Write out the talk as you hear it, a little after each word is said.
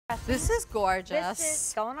This is gorgeous. This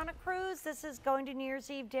is going on a cruise. This is going to New Year's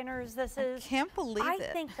Eve dinners. This is. I can't believe it.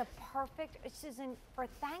 I think the perfect, Susan, for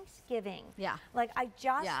Thanksgiving. Yeah. Like, I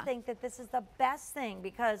just think that this is the best thing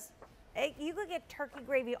because you could get turkey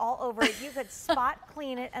gravy all over it. You could spot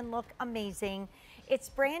clean it and look amazing. It's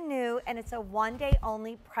brand new and it's a one-day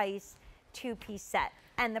only price 2-piece set.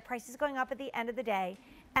 And the price is going up at the end of the day.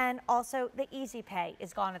 And also, the easy pay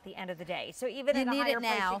is gone at the end of the day. So even at a higher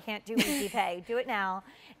price, you can't do easy pay. Do it now.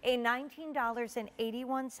 A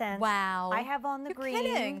 $19.81. Wow. I have on the green.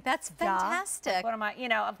 You're kidding. That's fantastic. What am I? You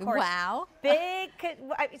know, of course. Wow. Big.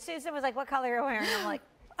 Susan was like, "What color are you wearing?" I'm like,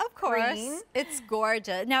 "Of course." Green. It's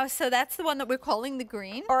gorgeous. Now, so that's the one that we're calling the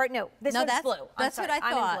green. Or no, this one's blue. That's what I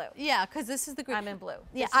thought. I'm in blue. Yeah, because this is the green. I'm in blue.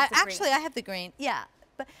 Yeah, I have the green. Yeah.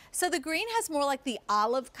 So the green has more like the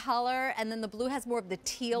olive color, and then the blue has more of the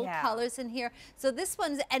teal colors in here. So this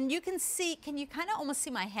one's, and you can see, can you kind of almost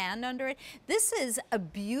see my hand under it? This is a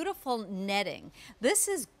beautiful netting. This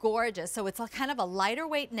is gorgeous. So it's kind of a lighter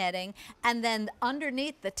weight netting, and then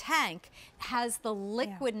underneath the tank has the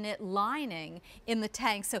liquid knit lining in the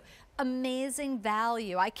tank. So amazing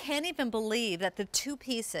value. I can't even believe that the 2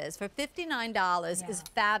 pieces for $59 is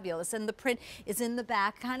fabulous, and the print is in the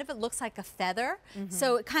back. Kind of, it looks like a feather.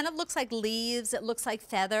 So it kind of looks like leaves. It looks like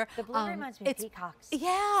feather. The blue reminds me of peacocks.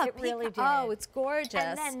 Yeah, it really did. Oh, it's gorgeous.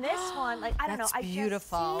 And then this one, like, I don't know, I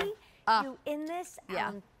beautiful. Just see you in this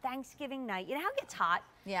on Thanksgiving night. You know how it gets hot?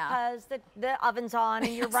 Yeah. Because the oven's on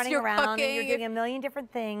and you're running around cooking. and you're doing a million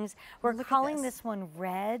different things. We're calling this one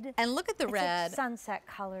red. And look at the red. Like sunset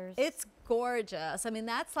colors. It's gorgeous. I mean,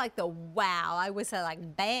 that's like the wow. I would say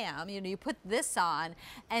like bam, you know, you put this on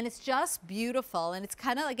and it's just beautiful. And it's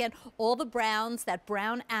kind of, again, all the browns, that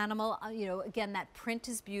brown animal, you know, again, that print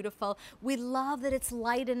is beautiful. We love that it's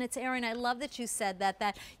light and it's airy. And I love that you said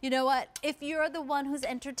that, you know what, if you're the one who's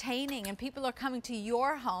entertaining and people are coming to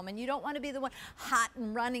your home and you don't want to be the one hot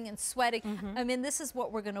and running and sweating, I mean, this is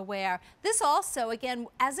what we're going to wear. This also, again,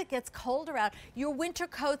 as it gets colder out, your winter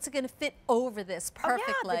coats are going to fit over this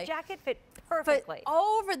perfectly. Oh, yeah, the jacket fit perfectly.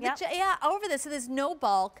 Over the over this, so there's no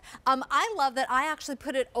bulk. I love that I actually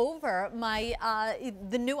put it over my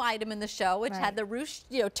the new item in the show, which had the ruche,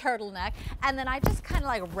 you know, turtleneck, and then I just kind of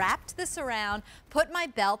like wrapped this around, put my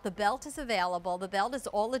belt. The belt is available. The belt is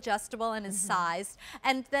all adjustable and is sized,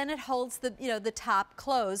 and then it holds the, you know, the top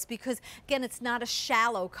closed, because again, it's not a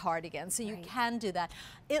shallow cardigan, so you can do that.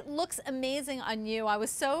 It looks amazing on you. I was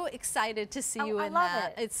so excited to see you in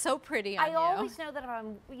that. It's so pretty on you. I always know that if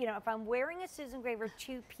I'm, you know, if I'm wearing a Susan Graver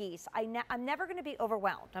 2-piece, I'm never going to be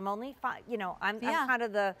overwhelmed. I'm only you know, I'm kind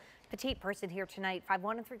of the petite person here tonight,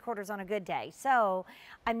 5'1 3/4" on a good day. So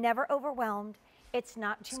I'm never overwhelmed. It's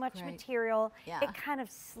not too much material. It kind of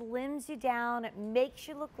slims you down. It makes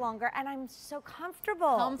you look longer, and I'm so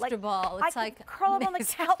comfortable. Comfortable. Like, it's I like can curl up on the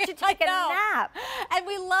couch and take a nap. And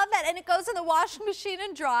we love that. And it goes in the washing machine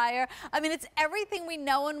and dryer. I mean, it's everything we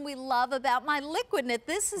know and we love about my liquid knit.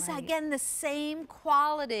 This is, again, the same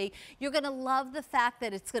quality. You're going to love the fact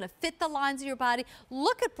that it's going to fit the lines of your body.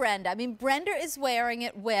 Look at Brenda. I mean, Brenda is wearing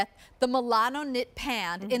it with the Milano knit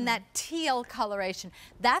pant in that teal coloration.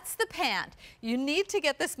 That's the pant. You need to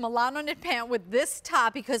get this Milano knit pant with this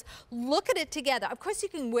top, because look at it together. Of course, you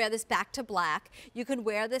can wear this back to black. You can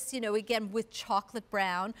wear this, you know, again, with chocolate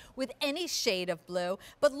brown, with any shade of blue.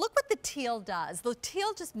 But look what the teal does. The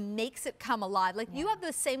teal just makes it come alive. Like, you have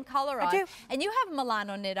the same color on, and you have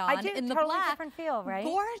Milano knit on in the totally black. Different feel, right?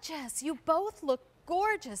 Gorgeous. You both look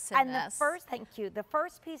gorgeous in this. And the first, thank you, the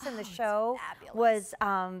first piece in the show was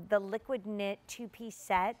the liquid knit 2-piece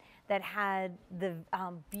set that had the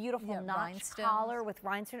beautiful notch collar with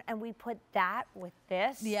rhinestones, and we put that with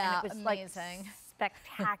this. Yeah, and it was amazing. Like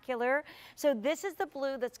spectacular. So this is the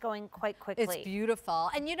blue that's going quite quickly. It's beautiful.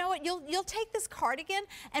 And you know what? You'll take this cardigan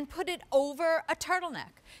and put it over a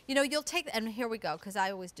turtleneck. You know, you'll take, and here we go, because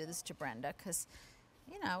I always do this to Brenda, because,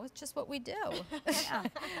 you know, it's just what we do.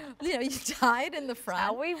 You know, you tie it in the front. That's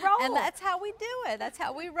how we roll. And that's how we do it. That's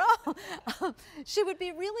how we roll. She would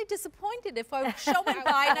be really disappointed if I was showing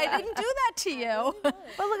by and I didn't do that to you. But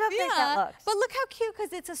look how big that looks. But look how cute,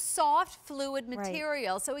 because it's a soft, fluid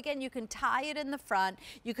material. So again, you can tie it in the front.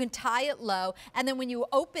 You can tie it low. And then when you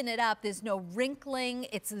open it up, there's no wrinkling.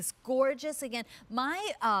 It's this gorgeous, again,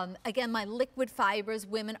 my liquid fibers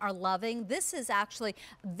women are loving. This is actually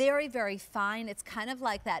very, very fine. It's kind of of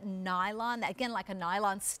like that nylon, again, like a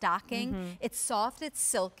nylon stocking. It's soft, it's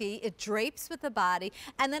silky, it drapes with the body.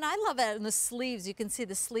 And then I love it in the sleeves. You can see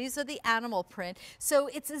the sleeves are the animal print. So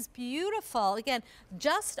it's as beautiful, again,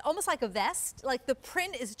 just almost like a vest. Like the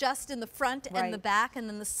print is just in the front and the back, and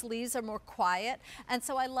then the sleeves are more quiet. And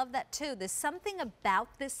so I love that too. There's something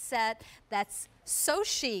about this set that's so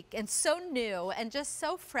chic and so new and just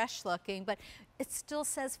so fresh looking, but it still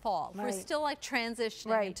says fall. We're still like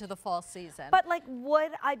transitioning into the fall season. But like,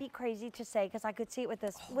 would I be crazy to say, because I could see it with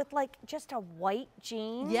this, with like just a white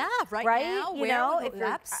jean? Yeah, right now, you know, if you're,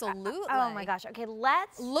 absolutely. Oh my gosh. Okay,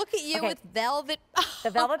 let's look at you with velvet. The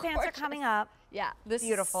velvet pants are coming up. Yeah, this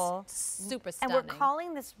beautiful, super stunning. And we're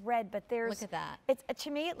calling this red, but there's look at that. It's to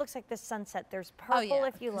me, it looks like the sunset. There's purple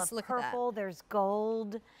if you love purple. There's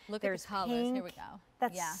gold. There's colors. Pink. Here we go.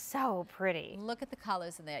 That's so pretty. Look at the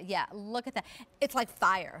colors in there. Yeah, look at that. It's like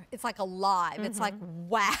fire. It's like alive. It's like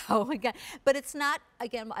wow. Again, but it's not.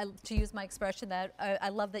 Again, to use my expression that I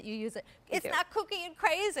love that you use it. It's not kooky and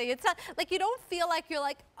crazy. It's not like you don't feel like you're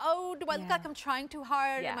like, oh, do I look like I'm trying too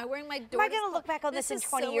hard? Am I wearing my daughter's? Am I going to look back on this in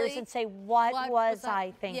 20 years and say, what was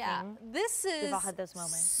I thinking? Yeah, this is We've all had those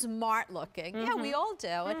moments. Smart looking. Yeah, we all do.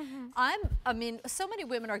 And I mean, so many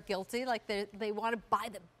women are guilty. Like they want to buy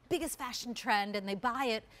the biggest fashion trend and they buy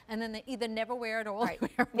it and then they either never wear it or only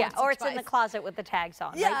wear it or it's in the closet with the tags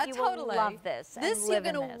on. Yeah, you totally. Will love this. This you're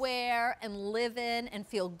going to wear and live in and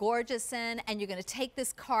feel gorgeous in, and you're going to take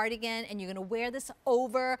this cardigan and you're going to wear this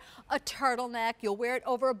over a turtleneck. You'll wear it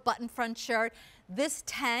over a button front shirt. This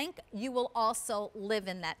tank, you will also live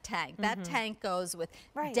in that tank. That tank goes with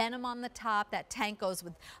denim on the top. That tank goes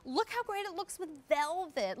with, look how great it looks with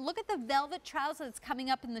velvet. Look at the velvet trouser that's coming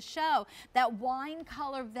up in the show. That wine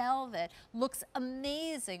color velvet looks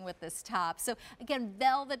amazing with this top. So again,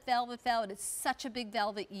 velvet, velvet, velvet. It's such a big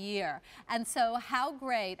velvet year. And so how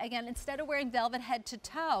great, again, instead of wearing velvet head to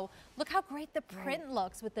toe, look how great the print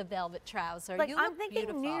looks with the velvet trouser. Like, you look I'm thinking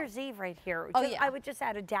beautiful. New Year's Eve right here. Oh, yeah. I would just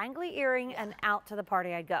add a dangly earring and out to the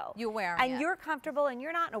party I go. You're wearing and it. you're comfortable and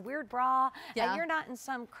you're not in a weird bra and you're not in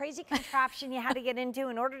some crazy contraption you had to get into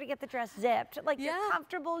in order to get the dress zipped. Like you're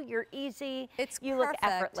comfortable, you're easy, you look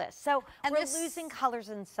effortless. So and we're losing colors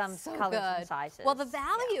in some colors and sizes. Well, the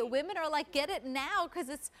value, women are like, get it now because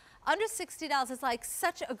it's under $60. It's like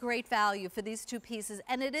such a great value for these two pieces,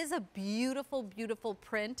 and it is a beautiful, beautiful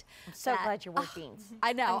print. I'm so glad you wore jeans.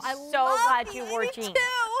 I know. I'm so glad you wore jeans.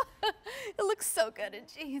 Too. It looks so good in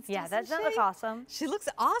jeans. Yeah, doesn't it look awesome? She looks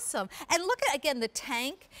awesome. And look at, again, the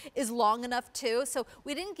tank is long enough too. So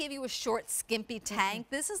we didn't give you a short, skimpy tank.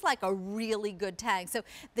 This is like a really good tank. So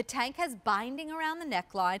the tank has binding around the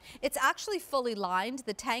neckline. It's actually fully lined.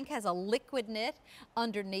 The tank has a liquid knit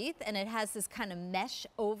underneath, and it has this kind of mesh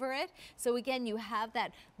over it. So again, you have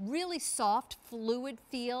that really soft, fluid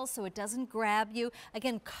feel, so it doesn't grab you.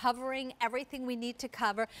 Again, covering everything we need to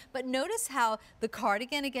cover. But notice how the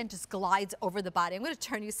cardigan, again, just glides over the body. I'm going to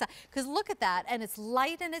turn you side, because look at that, and it's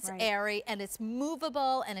light and it's airy and it's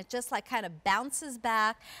movable and it just like kind of bounces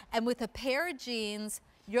back. And with a pair of jeans,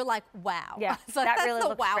 you're like, wow. Yeah, so that that's really the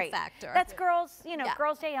looks wow great. factor. That's girls, you know,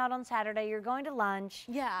 girls' day out on Saturday. You're going to lunch.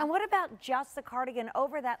 Yeah. And what about just the cardigan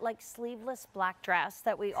over that like sleeveless black dress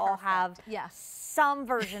that we all have some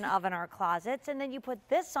version of in our closets? And then you put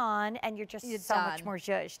this on and you're just so much more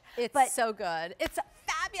zhuzhed. It's so good. It's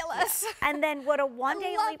fabulous. Yeah. And then what a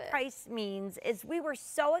one-day only price means is we were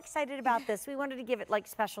so excited about this. We wanted to give it like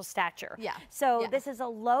special stature. Yeah. So this is a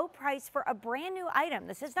low price for a brand new item.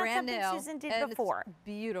 This is not something Susan did before. It's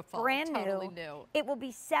beautiful. Brand totally new. It will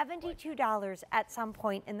be $72 at some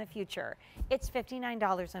point in the future. It's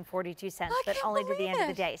 $59.42, but only to the end of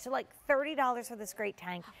the day. So like $30 for this great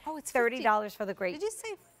tank. Oh, it's $30 for the great. Did you say?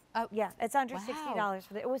 Yeah, it's under $60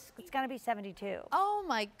 for the. It's going to be $72. Oh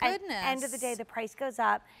my goodness! At end of the day, the price goes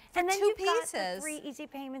up, and then you've got the 3 easy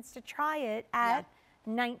payments to try it at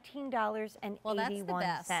 $19.81. Well, that's the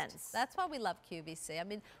best. That's why we love QVC. I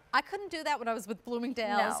mean, I couldn't do that when I was with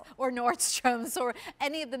Bloomingdale's or Nordstrom's or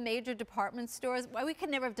any of the major department stores. Well, we could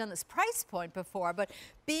never have done this price point before, but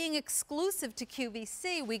being exclusive to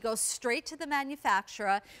QVC, we go straight to the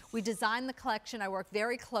manufacturer. We design the collection. I work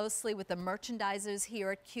very closely with the merchandisers here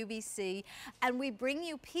at QVC, and we bring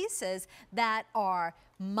you pieces that are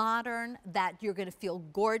modern, that you're going to feel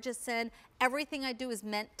gorgeous in. Everything I do is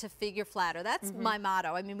meant to figure flatter. That's my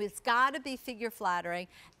motto. I mean, it's got to be figure flattering,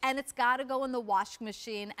 and it's got to go in the washing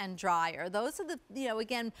machine and dryer. Those are the, you know,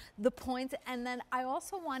 again, the points. And then I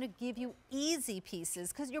also want to give you easy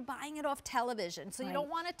pieces because you're buying it off television. So you don't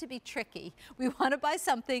want it to be tricky. We want to buy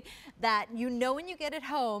something that you know when you get it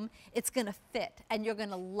home, it's going to fit and you're going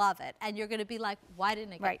to love it. And you're going to be like, why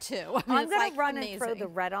didn't I get two? I mean, I'm going to run and throw the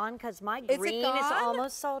red on because my green is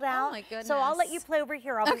almost sold out. Oh my goodness. So I'll let you play over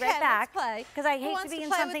here. I'll be right back. Because I hate to be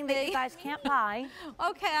in something that you guys can't buy.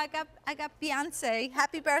 Okay, I got Beyonce.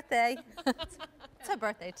 Happy birthday. It's her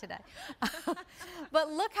birthday today.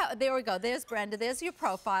 But look how, there we go. There's Brenda. There's your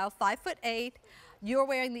profile, 5'8". You're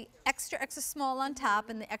wearing the extra small on top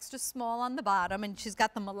and the extra small on the bottom. And she's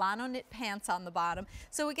got the Milano knit pants on the bottom.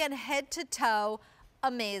 So again, head to toe,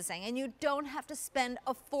 amazing. And you don't have to spend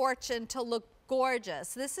a fortune to look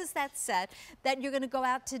gorgeous. This is that set that you're going to go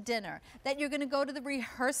out to dinner, that you're going to go to the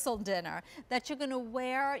rehearsal dinner, that you're going to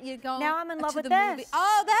wear, you're going now I'm in love with the this. movie.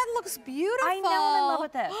 Oh, that looks beautiful. I know I'm in love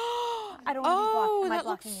with this. I don't want to be that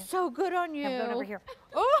looks so good on you. I'm going over here.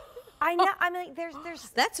 Oh. I know. I mean, there's.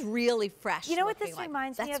 That's really fresh. You know what this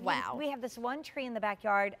reminds me of? Wow. We have this one tree in the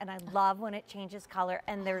backyard, and I love when it changes color.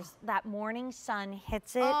 And there's that morning sun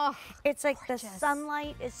hits it. Oh, it's like the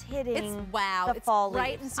sunlight is hitting. It's wow. The fall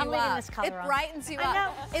brightens leaves. you I'm up. leaving this color It brightens you up.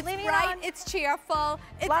 know. It's Leave bright. it It's cheerful.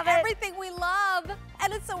 It's love everything we love,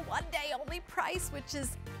 and it's a one-day only price, which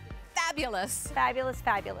is fabulous. Fabulous,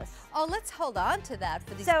 fabulous. Oh, let's hold on to that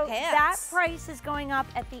for these pants. So pants. that price is going up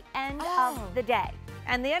at the end of the day.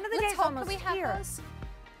 And the end of the day is almost here. Can we have those?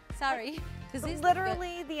 Sorry.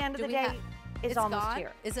 Literally, the end of the day is almost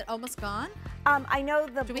here. Is it almost gone? I know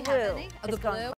the Do blue we have any? Oh, the is blue? gone.